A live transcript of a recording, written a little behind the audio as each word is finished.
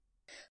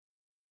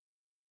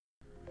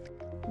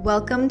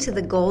Welcome to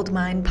the Gold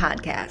Mine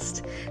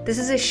Podcast. This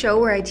is a show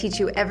where I teach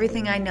you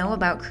everything I know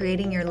about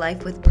creating your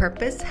life with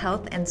purpose,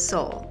 health, and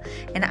soul.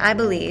 And I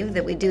believe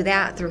that we do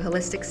that through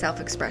holistic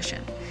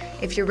self-expression.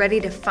 If you're ready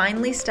to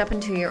finally step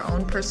into your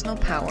own personal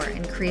power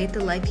and create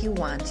the life you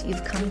want,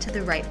 you've come to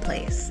the right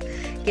place.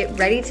 Get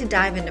ready to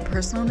dive into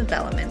personal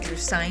development through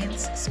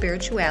science,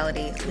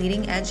 spirituality,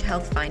 leading-edge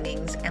health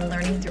findings, and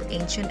learning through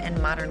ancient and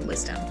modern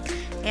wisdom,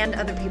 and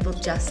other people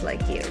just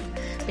like you.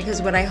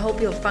 Because what I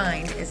hope you'll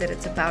find is that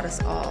it's about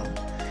us all.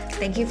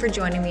 Thank you for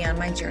joining me on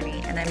my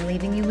journey, and I'm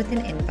leaving you with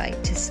an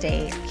invite to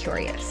stay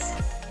curious.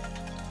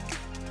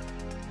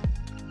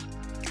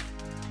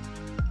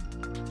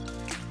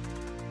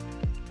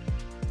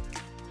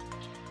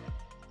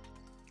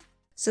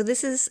 So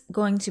this is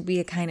going to be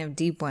a kind of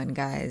deep one,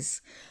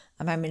 guys.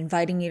 I'm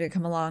inviting you to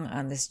come along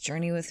on this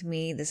journey with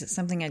me. This is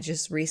something I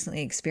just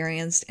recently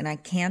experienced, and I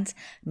can't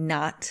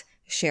not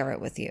share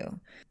it with you.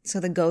 So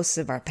the ghosts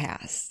of our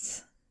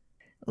pasts.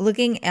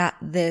 Looking at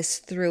this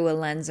through a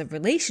lens of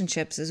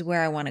relationships is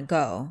where I want to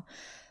go.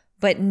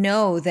 But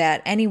know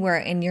that anywhere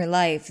in your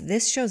life,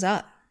 this shows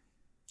up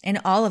in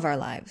all of our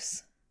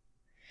lives.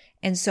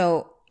 And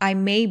so I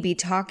may be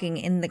talking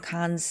in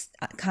the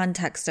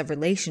context of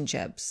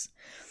relationships,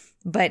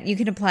 but you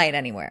can apply it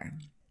anywhere.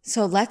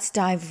 So let's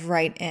dive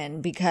right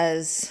in,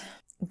 because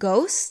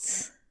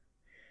ghosts,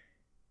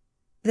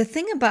 the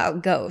thing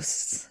about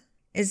ghosts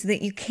is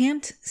that you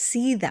can't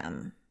see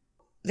them.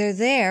 They're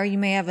there. You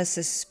may have a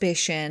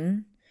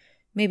suspicion.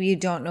 Maybe you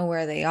don't know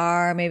where they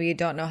are. Maybe you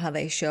don't know how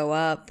they show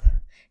up.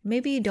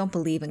 Maybe you don't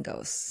believe in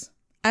ghosts.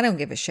 I don't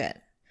give a shit.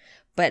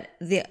 But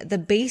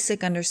the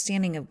basic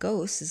understanding of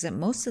ghosts is that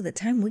most of the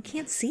time we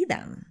can't see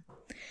them.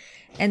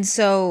 And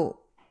so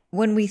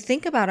when we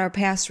think about our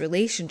past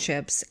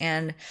relationships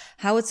and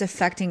how it's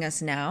affecting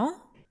us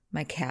now,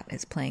 my cat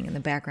is playing in the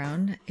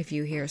background. If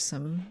you hear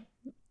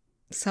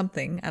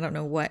something, I don't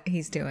know what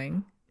he's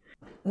doing.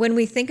 When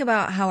we think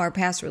about how our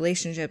past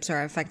relationships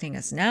are affecting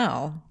us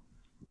now,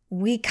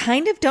 we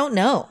kind of don't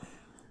know.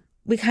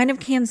 We kind of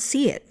can't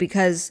see it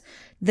because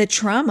the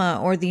trauma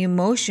or the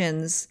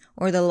emotions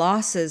or the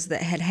losses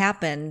that had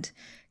happened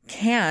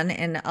can,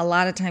 and a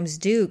lot of times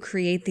do,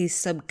 create these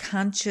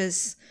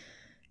subconscious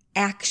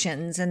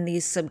actions and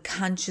these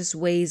subconscious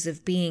ways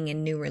of being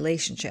in new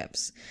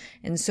relationships.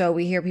 And so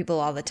we hear people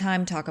all the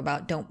time talk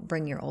about don't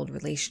bring your old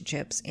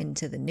relationships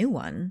into the new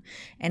one.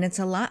 And it's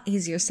a lot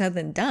easier said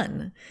than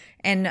done.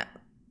 And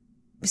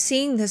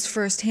seeing this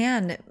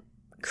firsthand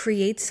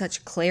creates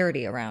such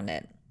clarity around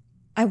it.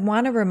 I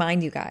want to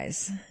remind you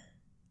guys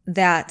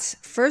that,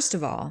 first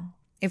of all,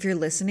 if you're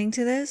listening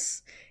to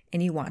this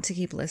and you want to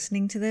keep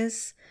listening to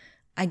this,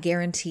 I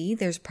guarantee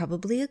there's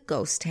probably a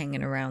ghost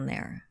hanging around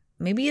there.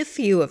 Maybe a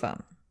few of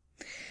them.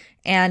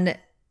 And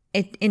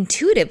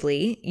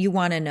intuitively, you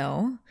want to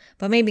know,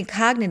 but maybe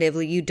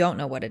cognitively, you don't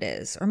know what it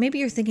is. Or maybe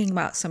you're thinking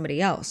about somebody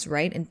else,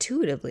 right?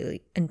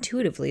 Intuitively,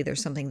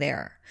 there's something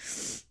there,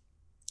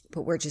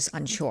 but we're just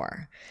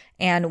unsure.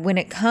 And when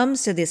it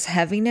comes to this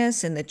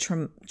heaviness and the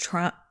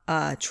traumas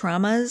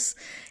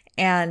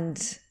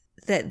and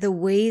the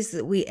ways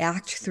that we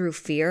act through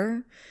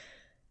fear,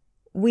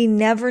 we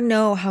never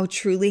know how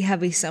truly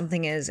heavy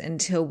something is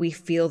until we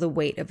feel the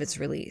weight of its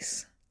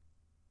release.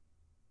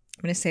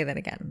 I'm going to say that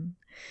again.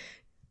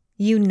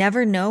 You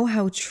never know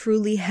how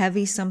truly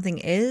heavy something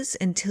is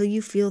until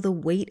you feel the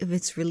weight of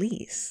its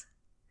release.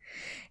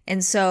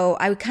 And so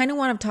I kind of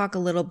want to talk a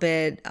little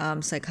bit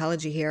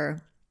psychology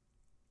here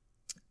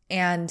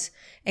and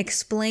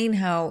explain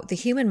how the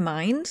human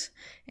mind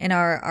and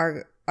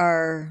our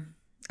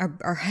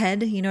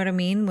head, you know what I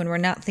mean? When we're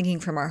not thinking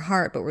from our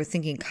heart, but we're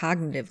thinking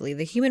cognitively,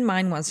 the human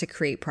mind wants to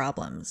create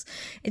problems.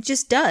 It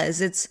just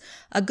does. It's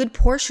a good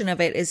portion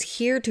of it is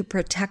here to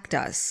protect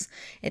us.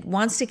 It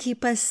wants to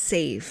keep us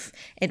safe.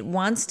 It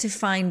wants to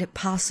find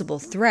possible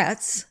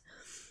threats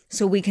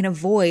so we can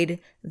avoid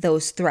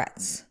those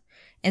threats.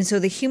 And so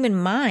the human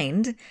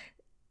mind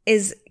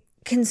is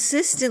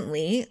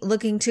consistently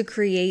looking to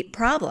create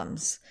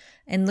problems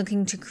and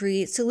looking to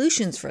create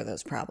solutions for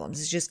those problems.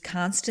 It's just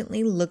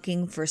constantly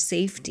looking for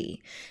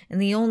safety. And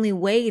the only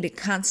way to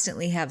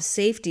constantly have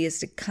safety is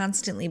to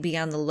constantly be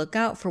on the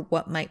lookout for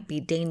what might be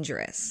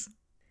dangerous.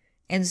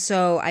 And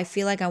so I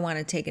feel like I want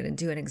to take it and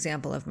do an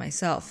example of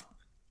myself.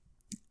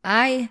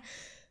 I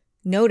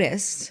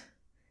noticed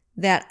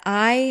that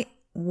I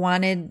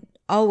wanted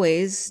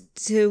always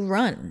to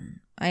run.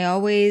 I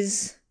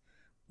always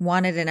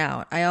wanted an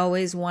out. I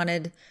always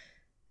wanted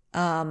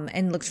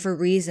and looked for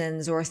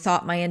reasons or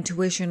thought my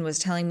intuition was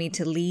telling me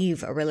to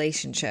leave a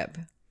relationship.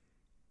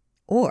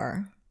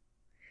 Or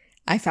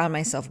I found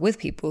myself with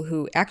people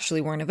who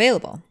actually weren't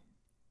available,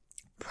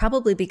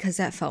 probably because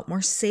that felt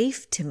more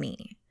safe to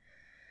me.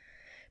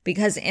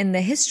 Because in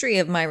the history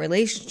of my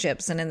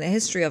relationships and in the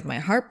history of my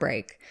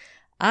heartbreak,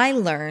 I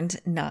learned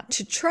not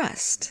to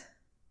trust.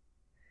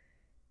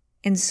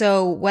 And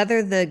so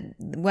whether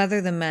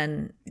the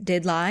men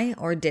did lie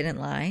or didn't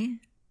lie,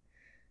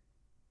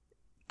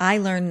 I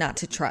learned not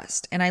to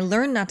trust. And I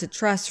learned not to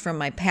trust from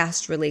my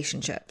past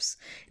relationships.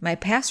 In my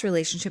past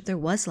relationship, there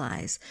was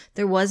lies.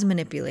 There was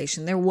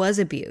manipulation. There was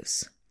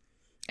abuse.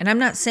 And I'm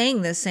not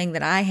saying this saying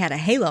that I had a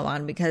halo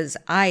on, because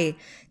I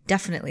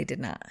definitely did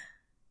not.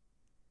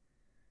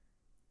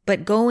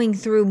 But going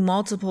through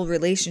multiple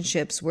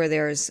relationships where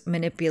there's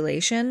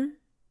manipulation,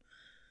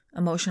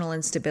 emotional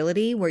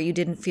instability, where you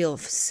didn't feel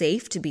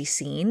safe to be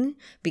seen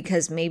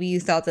because maybe you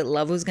thought that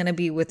love was going to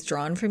be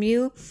withdrawn from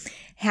you,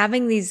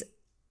 having these,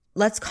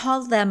 let's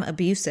call them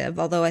abusive,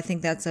 although I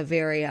think that's a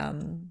very,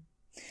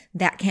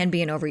 that can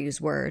be an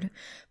overused word,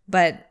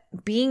 but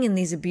being in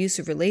these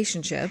abusive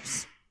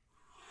relationships,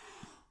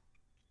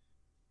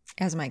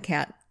 as my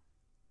cat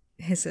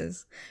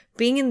hisses,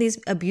 being in these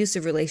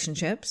abusive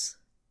relationships,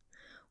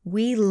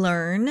 we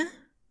learn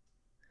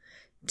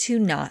to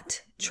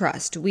not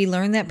trust. We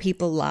learn that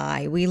people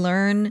lie. We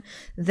learn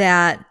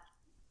that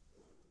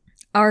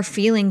our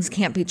feelings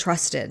can't be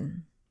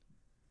trusted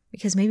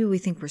because maybe we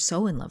think we're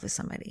so in love with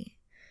somebody.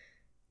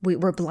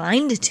 We're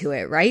blind to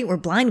it, right? We're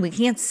blind. We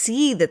can't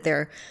see that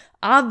they're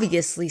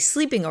obviously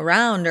sleeping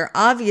around or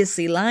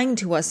obviously lying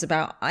to us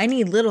about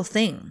any little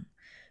thing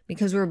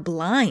because we're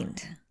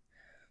blind.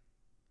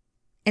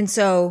 And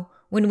so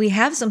when we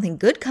have something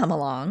good come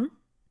along,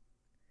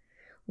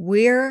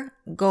 we're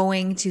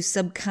going to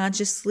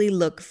subconsciously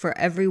look for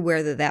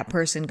everywhere that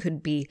person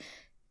could be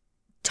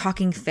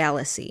talking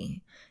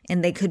fallacy,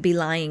 and they could be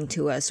lying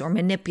to us or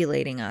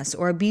manipulating us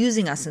or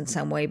abusing us in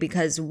some way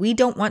because we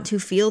don't want to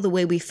feel the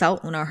way we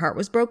felt when our heart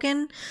was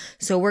broken.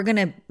 So we're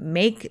going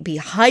to be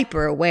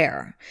hyper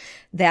aware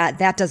that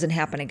that doesn't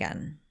happen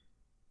again.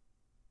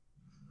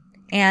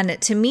 And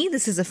to me,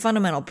 this is a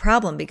fundamental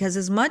problem because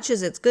as much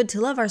as it's good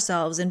to love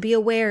ourselves and be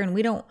aware, and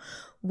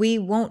we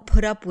won't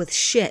put up with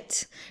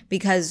shit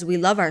because we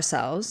love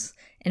ourselves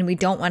and we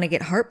don't want to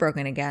get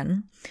heartbroken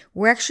again,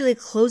 we're actually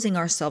closing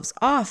ourselves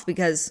off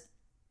because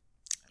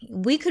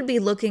we could be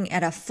looking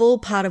at a full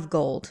pot of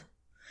gold.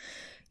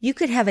 You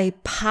could have a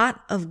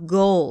pot of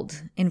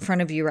gold in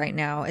front of you right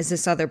now as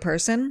this other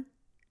person,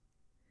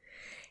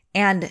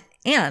 and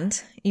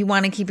you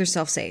want to keep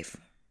yourself safe.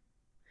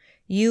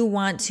 You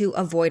want to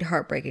avoid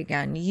heartbreak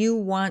again. You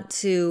want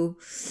to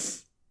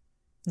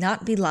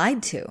not be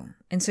lied to.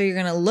 And so you're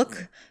going to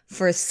look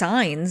for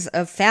signs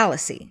of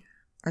fallacy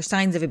or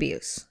signs of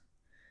abuse.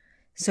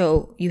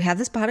 So you have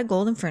this pot of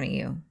gold in front of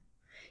you,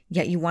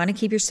 yet you want to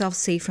keep yourself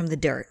safe from the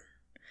dirt.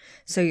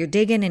 So you're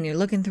digging and you're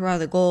looking through all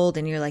the gold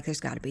and you're like, there's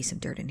got to be some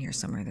dirt in here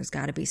somewhere. There's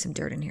got to be some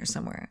dirt in here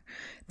somewhere.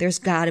 There's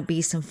got to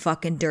be some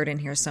fucking dirt in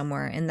here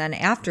somewhere. And then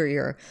after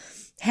you're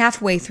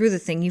halfway through the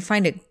thing, you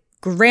find a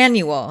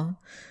granule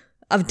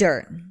of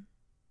dirt.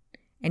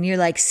 And you're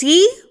like,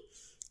 see?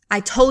 I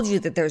told you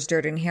that there's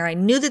dirt in here. I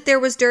knew that there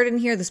was dirt in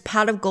here. This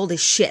pot of gold is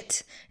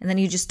shit. And then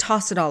you just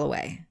toss it all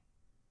away.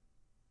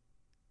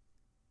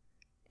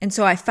 And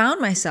so I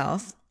found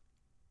myself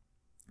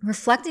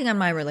reflecting on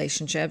my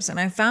relationships, and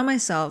I found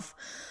myself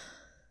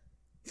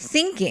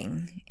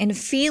thinking and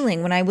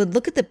feeling when I would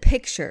look at the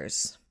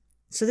pictures.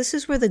 So this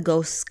is where the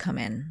ghosts come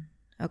in,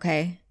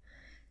 okay?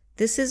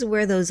 This is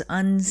where those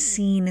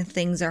unseen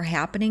things are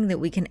happening that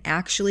we can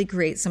actually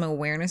create some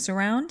awareness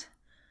around.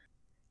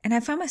 And I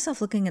found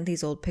myself looking at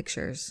these old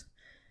pictures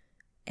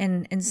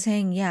and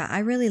saying, yeah, I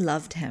really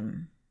loved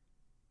him.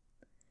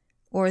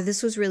 Or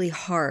this was really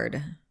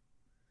hard.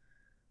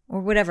 Or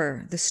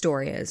whatever the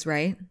story is,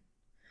 right?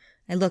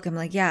 I'm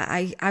like, yeah,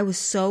 I was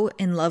so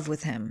in love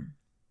with him.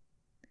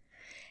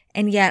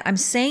 And yet I'm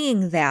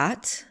saying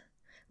that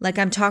like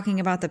I'm talking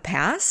about the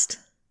past.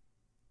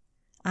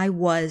 I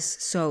was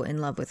so in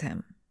love with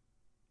him.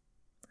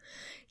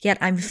 Yet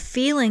I'm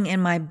feeling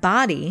in my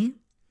body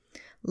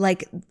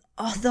like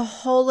the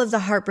whole of the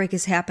heartbreak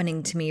is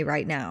happening to me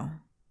right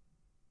now.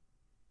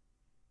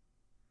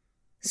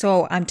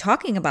 So I'm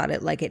talking about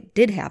it like it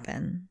did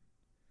happen,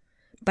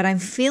 but I'm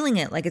feeling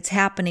it like it's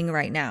happening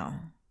right now.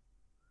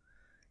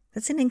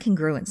 That's an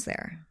incongruence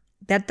there.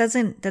 That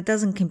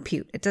doesn't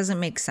compute. It doesn't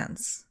make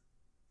sense.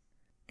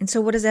 And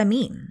so what does that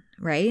mean,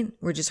 right?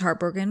 We're just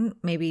heartbroken.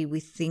 Maybe we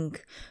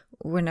think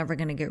we're never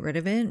going to get rid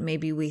of it.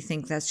 Maybe we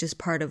think that's just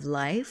part of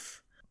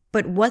life.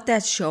 But what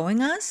that's showing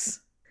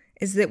us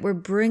is that we're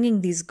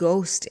bringing these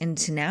ghosts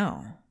into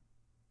now.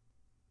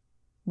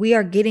 We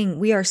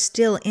are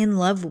still in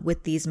love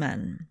with these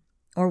men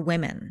or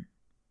women.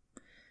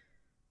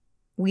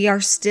 We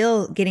are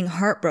still getting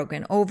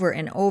heartbroken over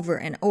and over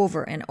and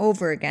over and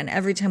over again.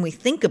 Every time we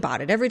think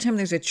about it, every time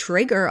there's a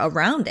trigger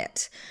around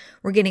it,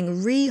 we're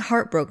getting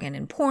heartbroken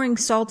and pouring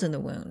salt in the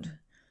wound.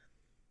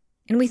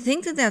 And we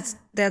think that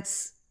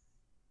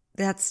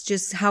that's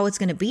just how it's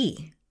going to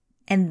be.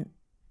 And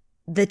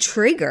the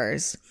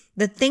triggers,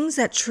 the things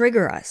that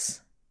trigger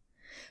us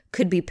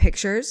could be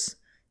pictures,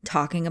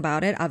 talking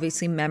about it,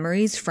 obviously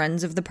memories,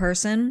 friends of the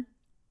person.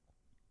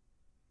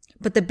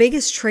 But the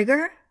biggest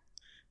trigger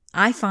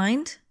I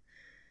find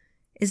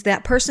is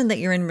that person that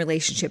you're in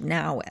relationship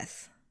now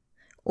with,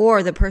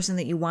 or the person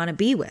that you want to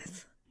be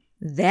with.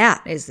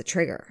 That is the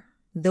trigger.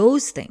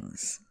 Those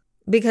things.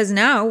 Because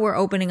now we're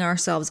opening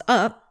ourselves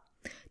up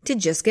to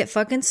just get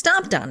fucking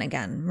stomped on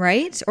again,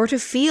 right? Or to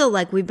feel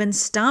like we've been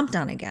stomped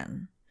on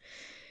again.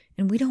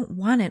 And we don't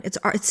want it.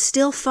 It's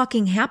still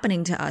fucking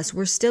happening to us.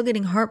 We're still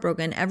getting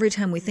heartbroken every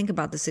time we think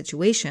about the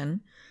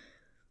situation.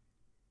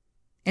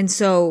 And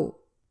so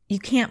you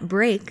can't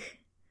break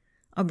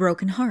a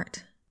broken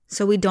heart.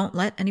 So we don't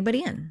let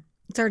anybody in.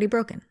 It's already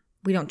broken.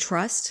 We don't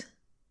trust.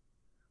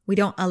 We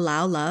don't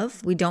allow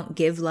love. We don't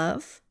give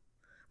love.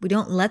 We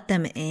don't let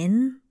them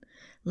in.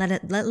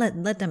 Let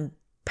them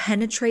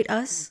penetrate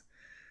us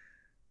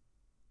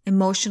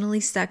emotionally,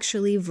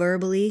 sexually,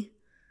 verbally,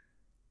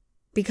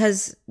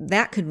 because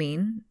that could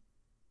mean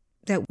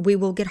that we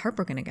will get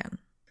heartbroken again.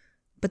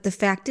 But the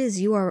fact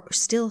is, you are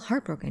still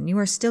heartbroken. You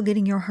are still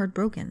getting your heart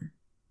broken.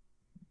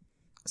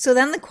 So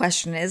then the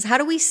question is, how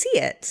do we see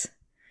it?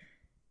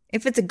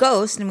 If it's a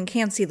ghost and we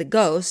can't see the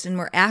ghost and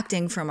we're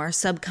acting from our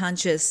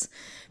subconscious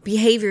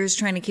behaviors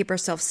trying to keep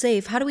ourselves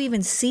safe, how do we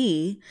even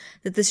see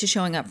that this is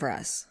showing up for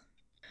us?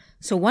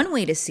 So one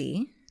way to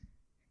see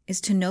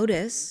is to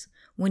notice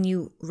when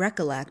you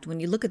recollect, when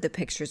you look at the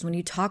pictures, when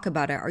you talk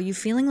about it, are you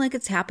feeling like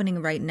it's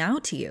happening right now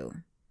to you?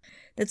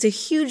 That's a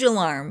huge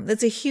alarm.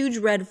 That's a huge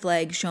red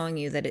flag showing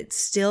you that it's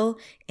still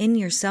in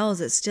your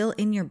cells. It's still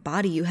in your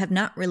body. You have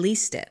not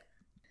released it.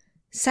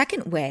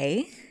 Second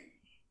way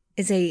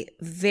is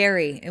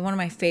one of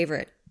my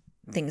favorite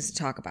things to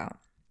talk about.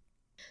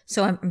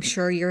 So I'm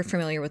sure you're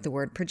familiar with the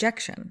word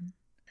projection.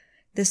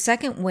 The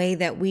second way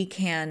that we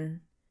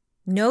can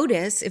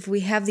notice if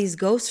we have these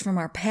ghosts from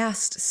our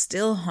past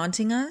still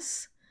haunting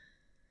us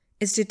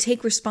is to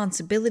take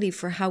responsibility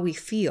for how we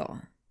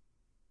feel.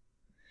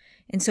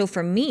 And so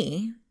for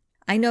me,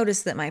 I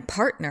noticed that my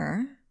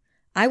partner,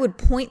 I would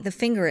point the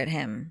finger at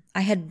him.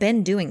 I had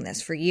been doing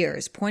this for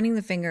years, pointing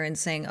the finger and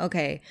saying,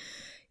 okay,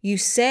 you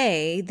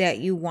say that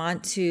you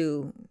want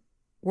to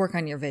work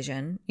on your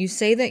vision. You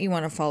say that you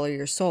want to follow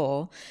your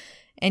soul,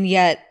 and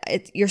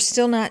yet you're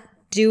still not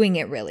doing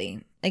it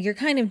really. Like you're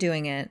kind of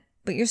doing it,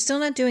 but you're still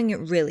not doing it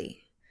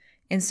really.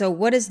 And so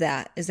what is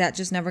that? Is that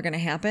just never going to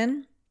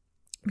happen?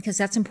 Because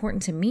that's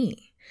important to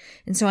me.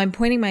 And so I'm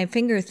pointing my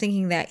finger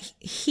thinking that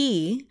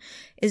he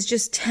is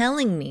just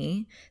telling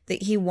me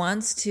that he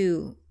wants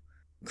to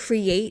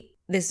create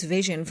this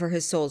vision for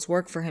his soul's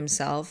work for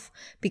himself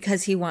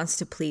because he wants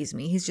to please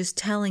me. He's just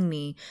telling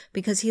me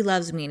because he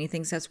loves me and he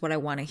thinks that's what I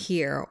want to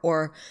hear.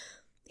 Or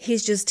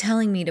he's just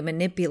telling me to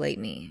manipulate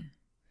me.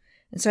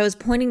 And so I was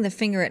pointing the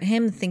finger at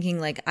him thinking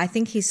like, I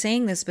think he's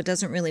saying this but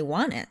doesn't really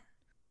want it.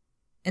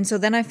 And so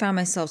then I found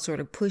myself sort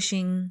of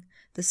pushing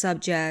the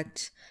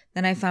subject.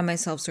 Then I found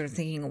myself sort of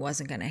thinking it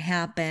wasn't going to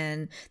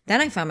happen.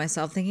 Then I found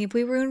myself thinking if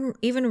we were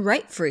even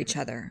right for each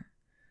other,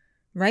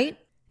 right?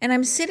 And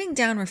I'm sitting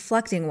down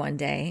reflecting one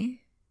day,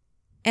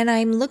 and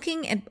I'm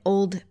looking at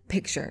old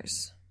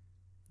pictures,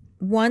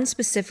 one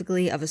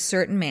specifically of a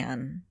certain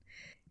man.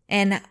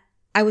 And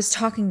I was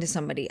talking to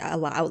somebody out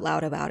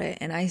loud about it.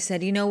 And I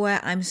said, you know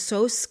what? I'm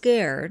so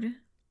scared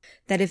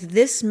that if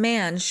this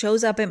man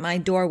shows up at my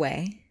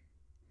doorway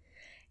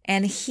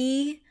and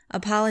he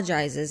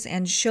apologizes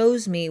and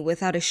shows me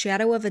without a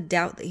shadow of a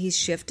doubt that he's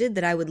shifted,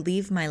 that I would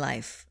leave my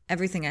life,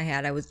 everything I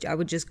had, I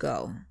would just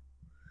go.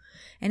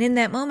 And in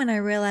that moment, I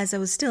realized I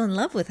was still in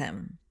love with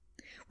him,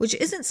 which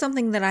isn't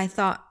something that I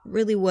thought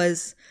really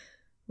was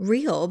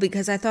real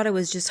because I thought I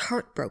was just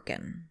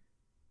heartbroken.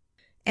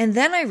 And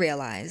then I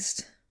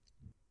realized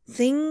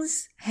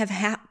things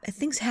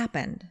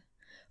happened.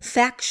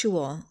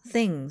 Factual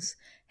things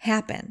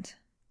happened.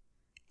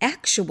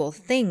 Actual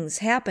things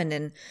happened.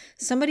 And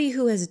somebody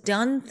who has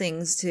done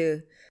things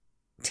to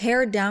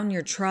tear down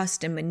your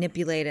trust and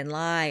manipulate and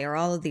lie or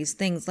all of these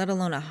things, let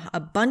alone a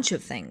bunch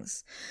of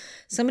things.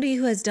 Somebody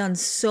who has done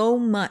so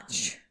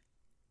much,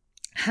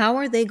 how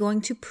are they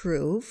going to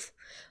prove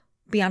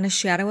beyond a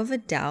shadow of a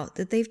doubt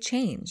that they've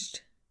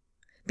changed?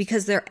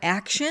 Because their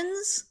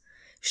actions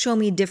show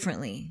me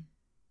differently.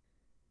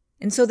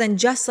 And so then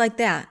just like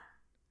that,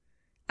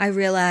 I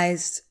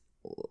realized,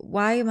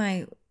 why am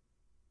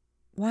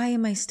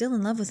I still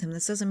in love with him?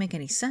 This doesn't make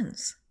any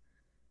sense.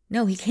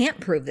 No, he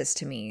can't prove this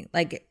to me.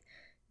 Like,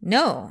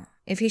 no,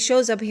 if he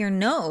shows up here,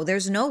 no,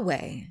 there's no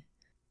way.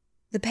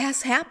 The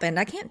past happened.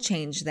 I can't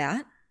change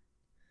that.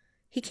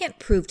 He can't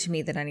prove to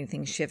me that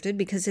anything shifted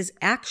because his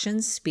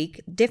actions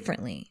speak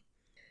differently.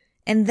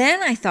 And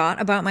then I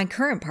thought about my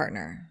current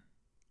partner.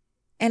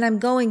 And I'm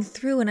going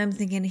through and I'm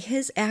thinking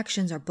his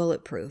actions are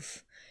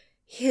bulletproof.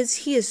 He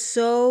is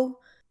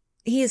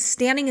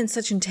standing in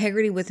such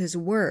integrity with his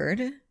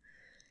word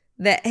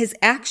that his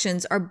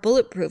actions are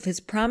bulletproof. His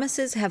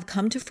promises have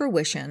come to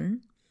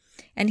fruition.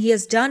 And he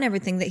has done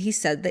everything that he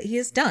said that he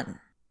has done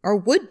or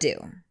would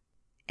do.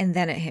 And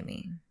then it hit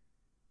me.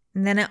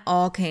 And then it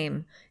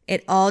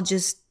all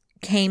just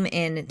came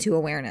into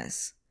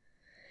awareness.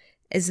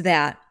 Is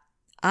that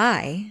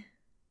I,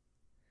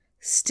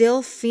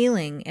 still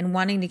feeling and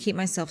wanting to keep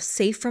myself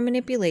safe from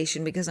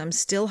manipulation because I'm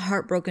still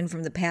heartbroken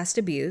from the past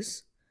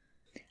abuse,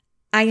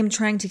 I am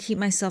trying to keep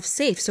myself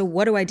safe. So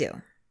what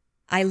do?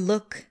 I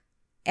look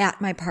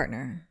at my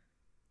partner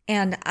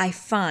and I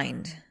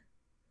find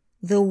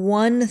the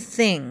one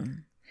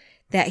thing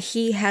that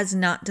he has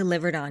not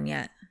delivered on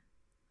yet.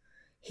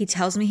 He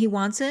tells me he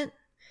wants it.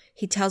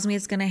 He tells me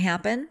it's going to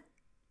happen,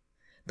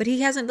 but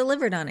he hasn't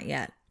delivered on it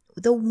yet.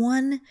 The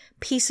one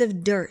piece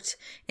of dirt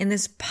in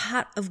this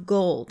pot of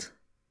gold,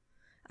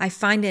 I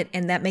find it,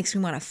 and that makes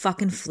me want to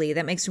fucking flee.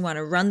 That makes me want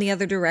to run the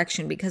other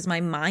direction because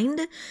my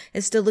mind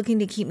is still looking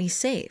to keep me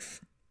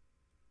safe.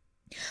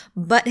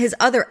 But his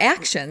other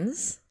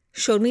actions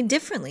showed me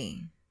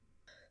differently.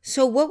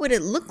 So what would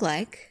it look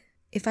like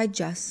if I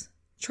just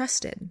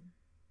trusted?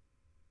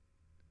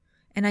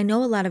 And I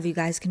know a lot of you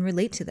guys can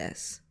relate to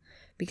this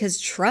because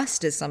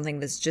trust is something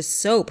that's just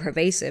so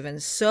pervasive and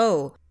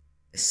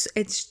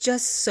it's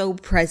just so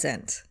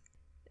present.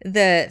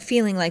 The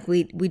feeling like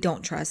we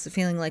don't trust, the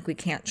feeling like we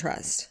can't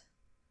trust,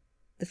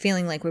 the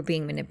feeling like we're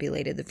being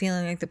manipulated, the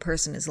feeling like the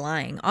person is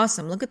lying.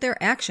 Awesome. Look at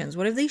their actions.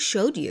 What have they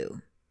showed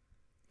you?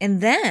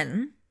 And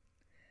then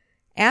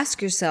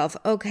ask yourself,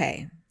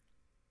 okay,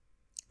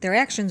 their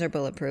actions are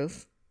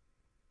bulletproof.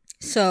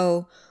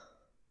 So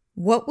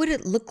what would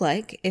it look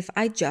like if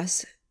I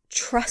just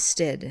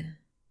trusted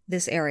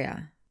this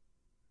area?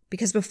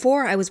 Because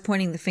before I was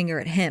pointing the finger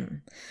at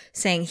him,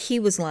 saying he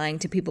was lying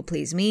to people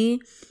please me.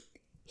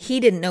 He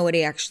didn't know what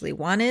he actually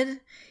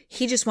wanted.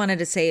 He just wanted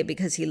to say it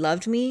because he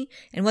loved me.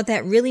 And what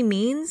that really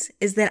means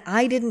is that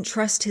I didn't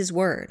trust his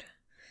word.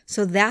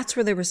 So that's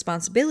where the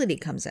responsibility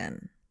comes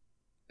in.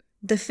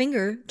 The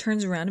finger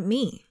turns around at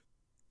me.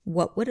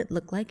 What would it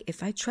look like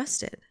if I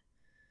trusted?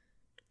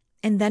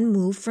 And then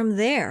move from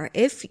there.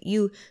 If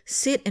you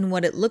sit in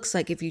what it looks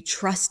like if you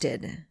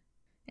trusted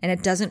and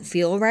it doesn't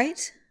feel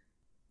right,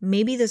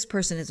 maybe this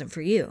person isn't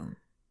for you.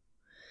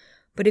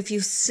 But if you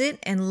sit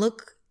and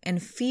look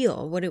and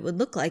feel what it would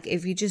look like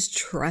if you just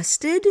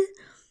trusted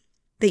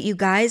that you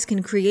guys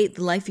can create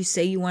the life you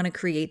say you want to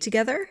create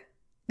together,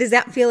 does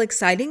that feel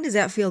exciting? Does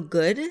that feel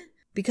good?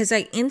 Because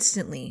I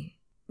instantly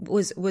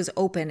was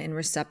open and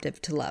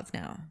receptive to love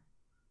now.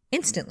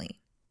 Instantly.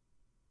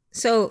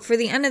 So for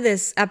the end of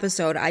this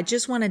episode, I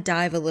just want to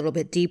dive a little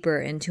bit deeper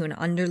into an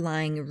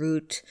underlying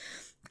root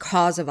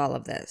cause of all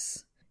of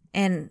this.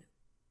 And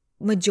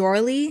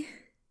majorly,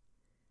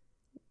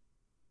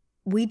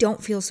 we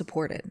don't feel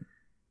supported.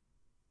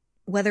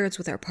 Whether it's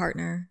with our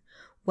partner,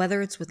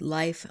 whether it's with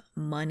life,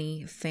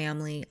 money,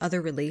 family,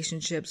 other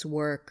relationships,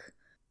 work,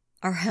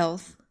 our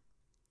health,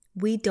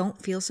 we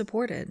don't feel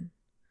supported.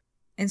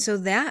 And so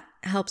that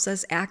helps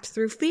us act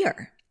through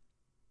fear.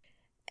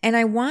 And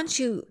I want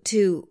you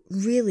to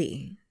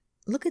really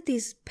look at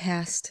these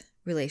past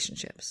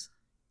relationships.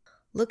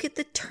 Look at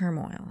the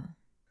turmoil.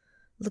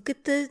 Look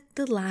at the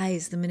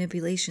lies, the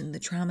manipulation, the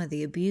trauma,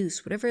 the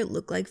abuse, whatever it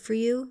looked like for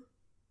you.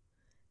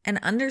 And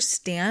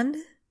understand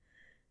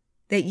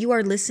that you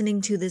are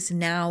listening to this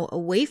now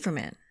away from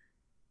it.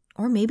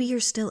 Or maybe you're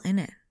still in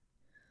it.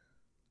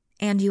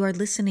 And you are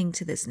listening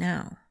to this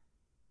now.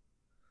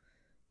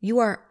 You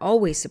are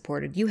always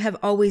supported. You have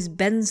always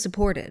been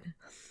supported.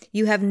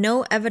 You have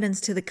no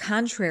evidence to the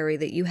contrary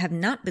that you have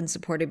not been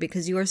supported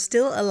because you are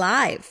still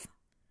alive.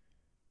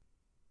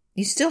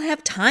 You still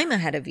have time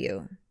ahead of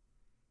you.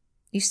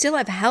 You still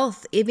have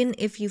health, even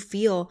if you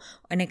feel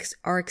and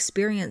are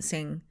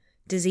experiencing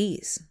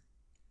disease.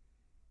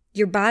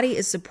 Your body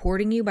is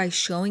supporting you by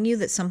showing you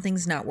that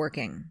something's not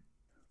working.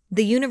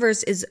 The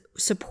universe is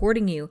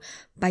supporting you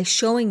by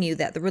showing you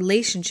that the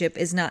relationship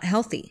is not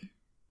healthy.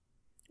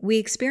 We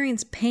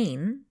experience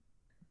pain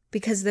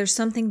because there's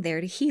something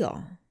there to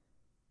heal.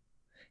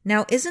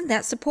 Now, isn't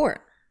that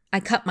support? I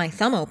cut my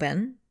thumb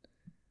open.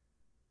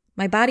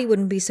 My body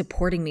wouldn't be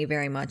supporting me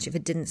very much if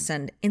it didn't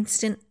send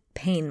instant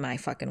pain my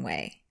fucking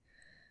way.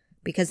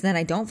 Because then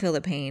I don't feel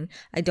the pain.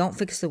 I don't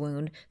fix the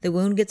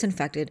wound gets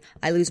infected.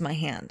 I lose my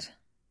hand.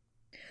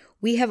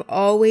 We have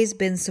always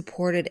been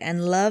supported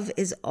and love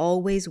is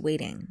always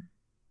waiting.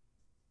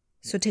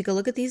 So take a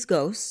look at these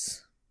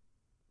ghosts.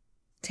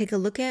 Take a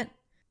look at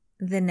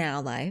the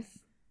now life.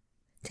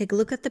 Take a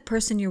look at the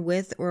person you're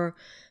with or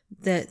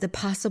the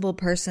possible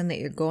person that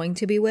you're going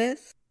to be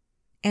with.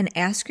 And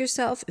ask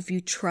yourself if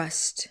you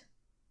trust.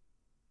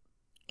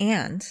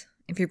 And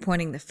if you're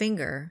pointing the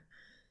finger,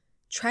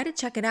 try to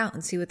check it out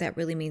and see what that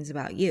really means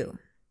about you.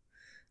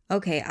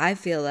 Okay, I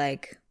feel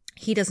like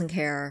he doesn't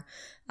care.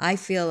 I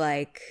feel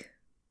like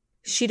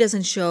she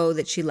doesn't show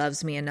that she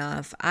loves me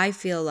enough. I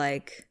feel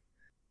like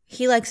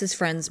he likes his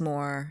friends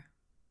more.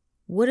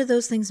 What do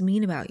those things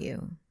mean about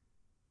you?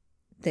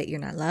 That you're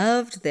not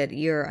loved, that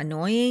you're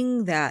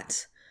annoying,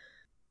 that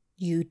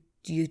you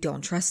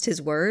don't trust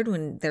his word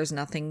when there's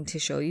nothing to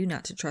show you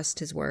not to trust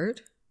his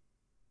word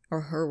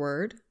or her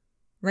word.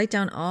 Write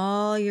down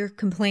all your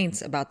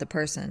complaints about the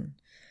person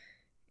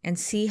and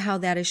see how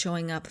that is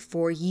showing up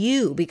for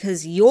you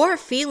because you're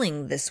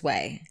feeling this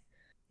way.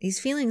 These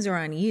feelings are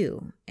on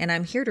you. And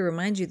I'm here to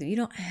remind you that you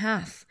don't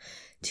have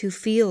to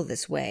feel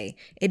this way.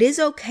 It is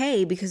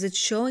okay because it's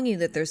showing you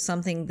that there's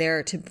something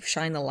there to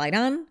shine the light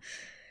on,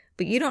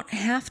 but you don't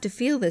have to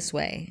feel this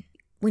way.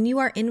 When you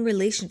are in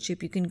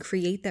relationship, you can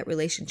create that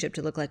relationship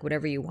to look like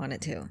whatever you want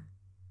it to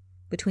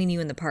between you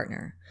and the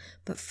partner.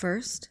 But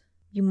first,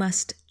 you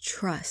must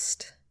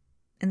trust.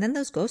 And then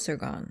those ghosts are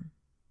gone.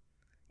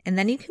 And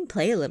then you can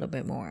play a little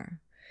bit more.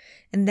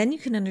 And then you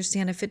can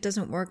understand if it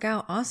doesn't work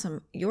out,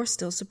 awesome, you're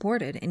still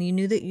supported. And you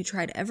knew that you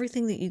tried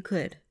everything that you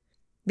could.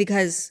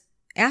 Because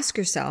ask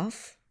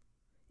yourself,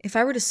 if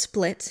I were to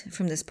split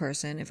from this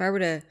person, if I were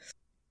to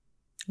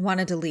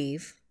wanted to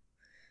leave,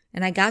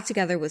 and I got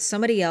together with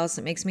somebody else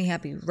that makes me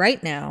happy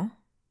right now,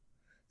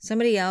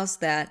 somebody else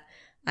that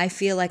I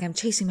feel like I'm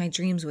chasing my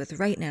dreams with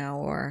right now,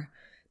 or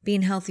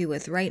being healthy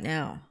with right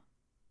now,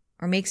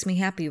 or makes me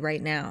happy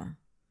right now.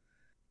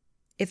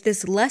 If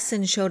this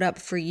lesson showed up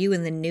for you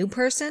in the new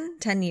person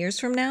 10 years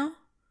from now,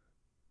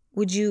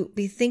 would you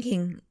be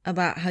thinking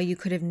about how you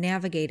could have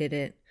navigated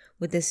it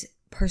with this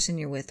person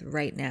you're with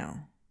right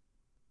now?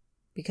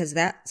 Because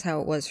that's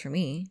how it was for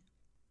me.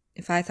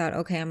 If I thought,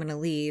 okay, I'm going to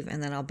leave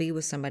and then I'll be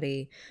with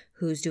somebody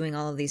who's doing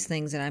all of these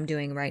things that I'm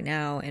doing right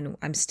now, and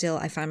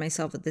I find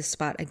myself at this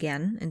spot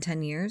again in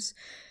 10 years,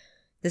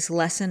 this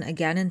lesson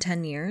again in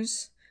 10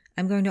 years,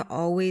 I'm going to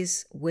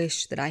always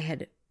wish that I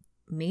had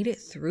made it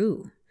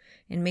through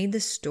and made the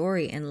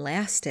story and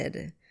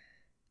lasted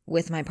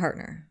with my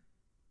partner.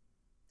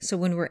 So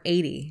when we're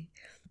 80,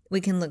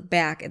 we can look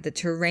back at the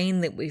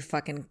terrain that we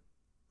fucking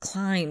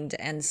climbed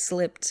and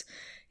slipped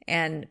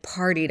and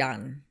partied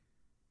on.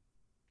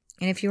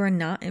 And if you are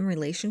not in a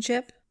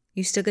relationship,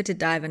 you still get to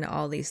dive into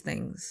all these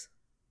things.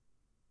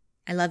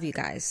 I love you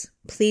guys.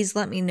 Please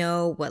let me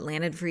know what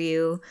landed for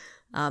you.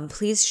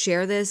 Please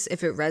share this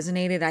if it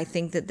resonated. I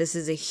think that this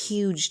is a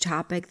huge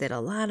topic that a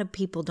lot of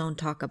people don't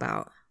talk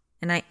about.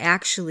 And I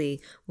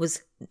actually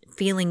was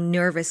feeling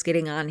nervous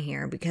getting on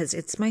here because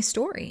it's my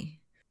story.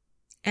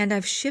 And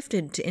I've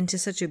shifted into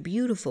such a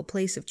beautiful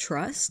place of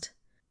trust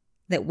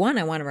that, one,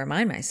 I want to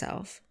remind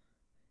myself.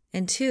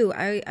 And two,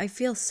 I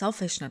feel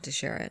selfish not to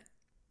share it.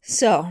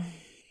 So,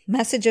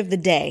 message of the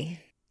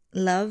day.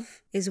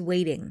 Love is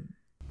waiting.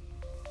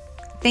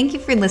 Thank you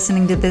for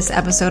listening to this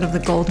episode of the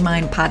Gold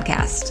Mine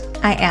Podcast.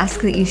 I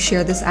ask that you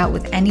share this out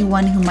with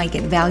anyone who might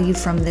get value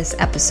from this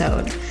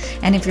episode.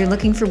 And if you're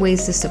looking for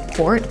ways to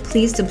support,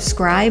 please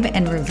subscribe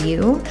and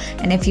review.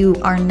 And if you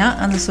are not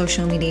on the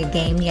social media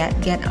game yet,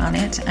 get on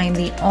it. I am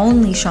the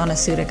only Shauna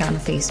Sudik on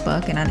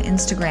Facebook, and on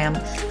Instagram,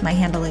 my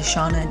handle is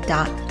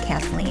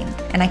shauna.kathleen.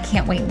 And I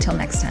can't wait until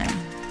next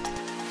time.